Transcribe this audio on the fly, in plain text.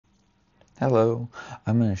Hello,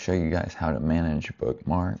 I'm going to show you guys how to manage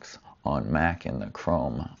bookmarks on Mac in the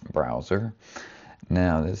Chrome browser.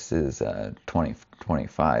 Now this is a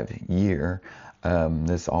 2025 year.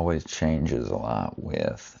 This always changes a lot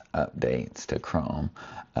with updates to Chrome.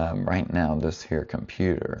 Right now this here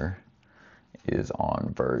computer is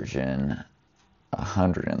on version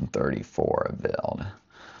 134 build.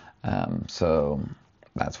 So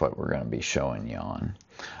that's what we're going to be showing you on.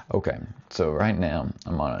 Okay, so right now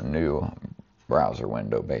I'm on a new browser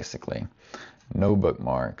window basically. No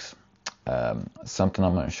bookmarks. Something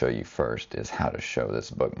I'm going to show you first is how to show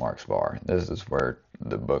this bookmarks bar. This is where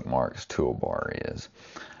the bookmarks toolbar is.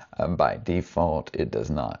 By default it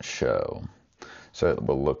does not show. So it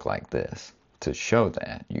will look like this. To show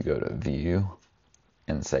that, you go to View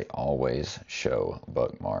and say Always Show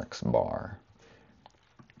Bookmarks Bar.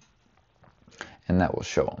 And that will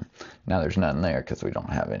show them. Now there's nothing there because we don't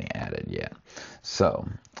have any added yet. So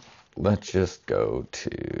let's just go to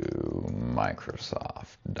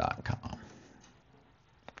Microsoft.com.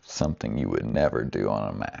 Something you would never do on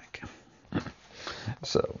a Mac.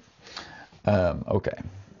 So, okay.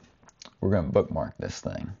 We're going to bookmark this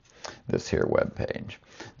thing, this here web page.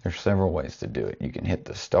 There's several ways to do it. You can hit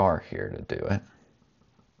the star here to do it.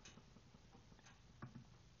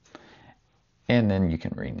 And then you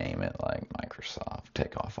can rename it like Microsoft.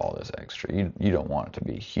 Take off all this extra. You don't want it to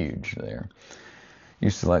be huge there. You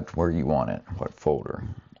select where you want it, what folder.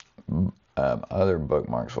 Other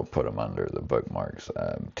bookmarks will put them under the bookmarks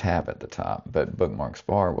tab at the top, but bookmarks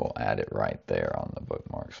bar will add it right there on the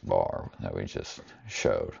bookmarks bar that we just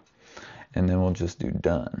showed. And then we'll just do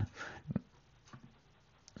done.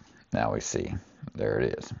 Now we see, there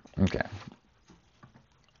it is. Okay,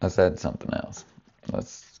 let's add something else.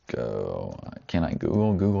 Let's go, can I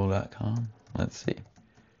Google.com? Let's see.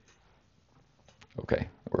 Okay,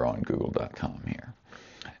 we're on Google.com here.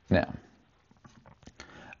 Now,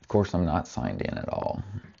 of course I'm not signed in at all.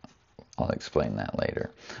 I'll explain that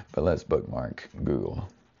later. But let's bookmark Google.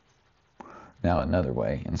 Now another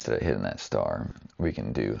way, instead of hitting that star, we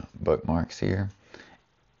can do bookmarks here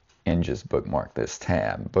and just bookmark this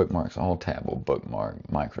tab. Bookmarks all tab will bookmark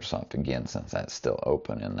Microsoft again since that's still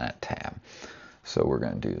open in that tab. So we're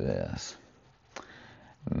going to do this.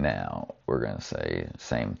 Now we're going to say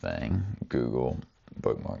same thing, Google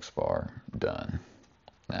bookmarks bar, done.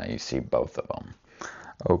 Now you see both of them.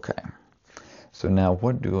 Okay, so now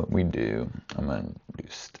what do we do? I'm going to do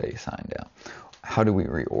stay signed out. How do we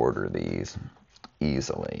reorder these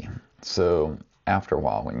easily? So after a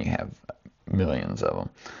while, when you have millions of them,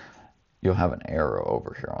 you'll have an arrow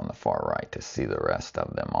over here on the far right to see the rest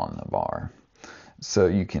of them on the bar. So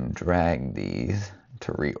you can drag these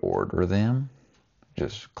to reorder them.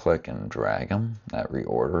 Just click and drag them. That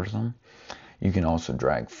reorders them. You can also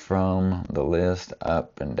drag from the list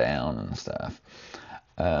up and down and stuff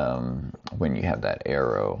when you have that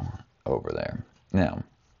arrow over there. Now,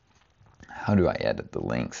 how do I edit the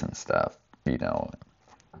links and stuff, you know,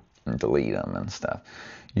 and delete them and stuff?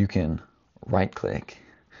 You can right click,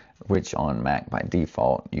 which on Mac by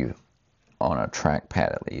default, on a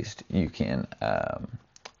trackpad at least, you can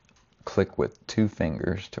click with 2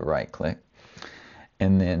 fingers to right click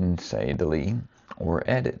and then say delete or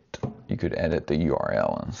edit. You could edit the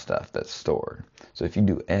URL and stuff that's stored. So if you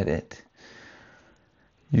do edit,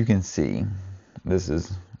 you can see this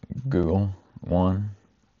is Google 1,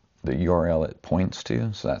 the URL it points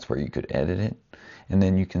to, so that's where you could edit it. And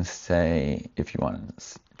then you can say, if you want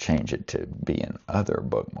to change it to be in other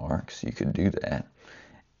bookmarks, you could do that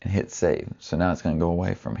and hit save. So now it's going to go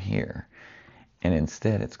away from here, and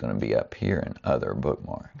instead it's going to be up here in other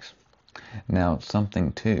bookmarks. Now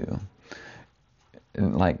something too,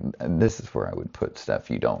 like this is where I would put stuff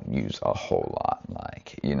you don't use a whole lot,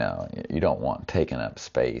 like, you know, you don't want taking up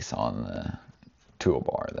space on the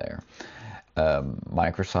toolbar there.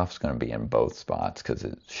 Microsoft's going to be in both spots because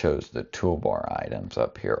it shows the toolbar items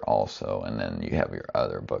up here also, and then you have your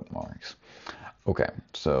other bookmarks. Okay,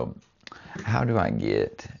 so how do I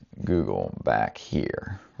get Google back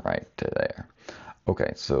here, right to there?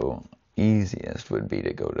 Okay, so easiest would be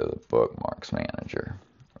to go to the Bookmarks Manager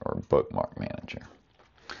or Bookmark Manager.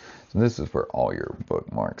 So this is where all your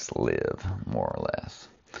bookmarks live, more or less.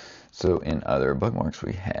 So in other bookmarks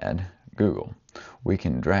we had Google. We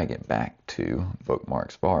can drag it back to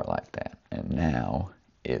bookmarks bar like that, and now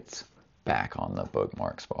it's back on the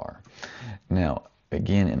bookmarks bar. Now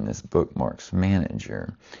again, in this Bookmarks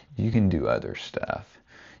Manager, you can do other stuff.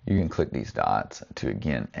 You can click these dots to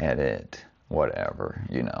again edit whatever,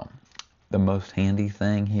 you know. The most handy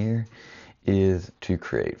thing here is to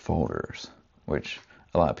create folders, which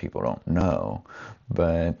a lot of people don't know,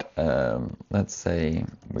 but let's say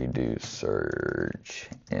we do search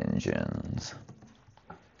engines.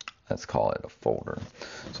 Let's call it a folder.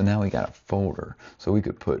 So now we got a folder. So we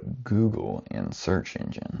could put Google in search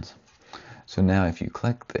engines. So now if you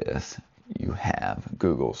click this, you have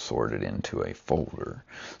Google sorted into a folder.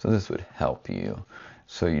 So this would help you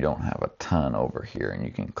so you don't have a ton over here, and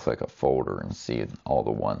you can click a folder and see all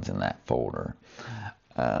the ones in that folder.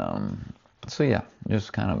 So yeah,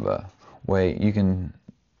 just kind of a way you can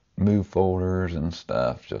move folders and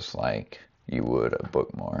stuff just like you would a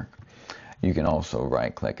bookmark. You can also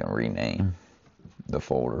right click and rename the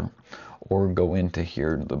folder, or go into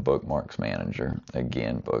here to the Bookmarks Manager,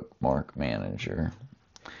 again Bookmark Manager,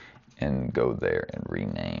 and go there and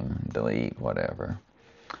rename, delete, whatever.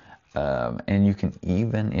 And you can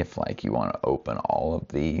even, if like you want to open all of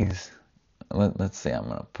these, let's say I'm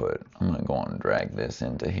going to go on and drag this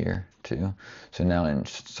into here too. So now in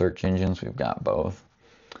search engines we've got both.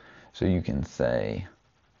 So you can say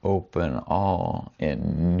open all in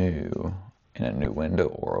a new window,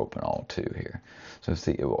 or open all two here. So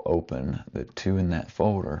see, it will open the two in that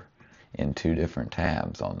folder in two different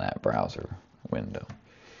tabs on that browser window.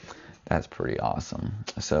 That's pretty awesome.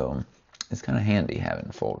 So it's kind of handy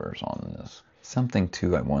having folders on this. Something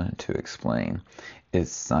too I wanted to explain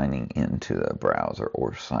is signing into the browser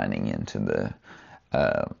or signing into the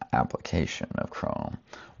application of Chrome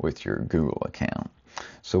with your Google account.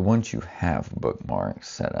 So once you have bookmarks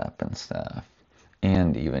set up and stuff,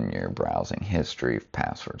 and even your browsing history,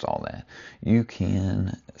 passwords, all that, you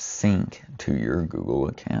can sync to your Google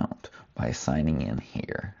account by signing in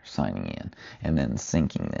here, and then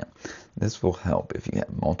syncing them. This will help if you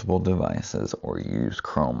have multiple devices or use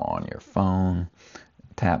Chrome on your phone,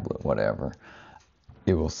 tablet, whatever.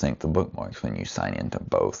 It will sync the bookmarks when you sign into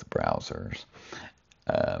both browsers.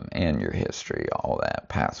 And your history, all that,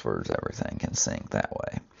 passwords, everything can sync that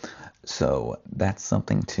way. So that's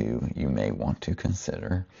something too you may want to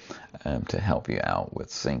consider to help you out with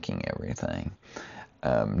syncing everything.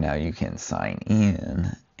 Now you can sign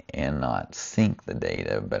in and not sync the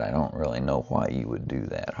data, but I don't really know why you would do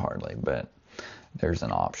that hardly, but there's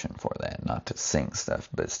an option for that, not to sync stuff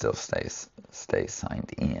but still stay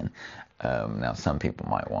signed in. Now some people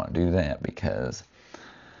might want to do that because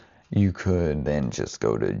you could then just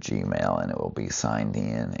go to Gmail and it will be signed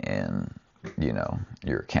in, and you know,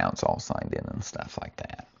 your account's all signed in and stuff like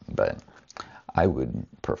that. But I would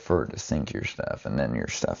prefer to sync your stuff, and then your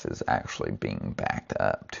stuff is actually being backed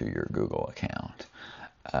up to your Google account.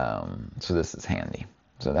 So this is handy.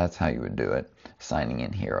 So that's how you would do it. Signing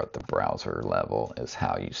in here at the browser level is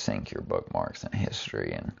how you sync your bookmarks and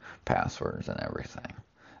history and passwords and everything.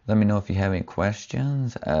 Let me know if you have any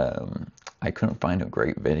questions. I couldn't find a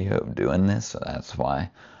great video of doing this, so that's why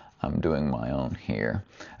I'm doing my own here,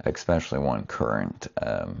 especially one current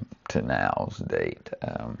to now's date.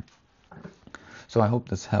 So I hope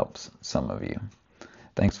this helps some of you.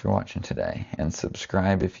 Thanks for watching today, and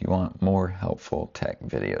subscribe if you want more helpful tech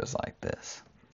videos like this.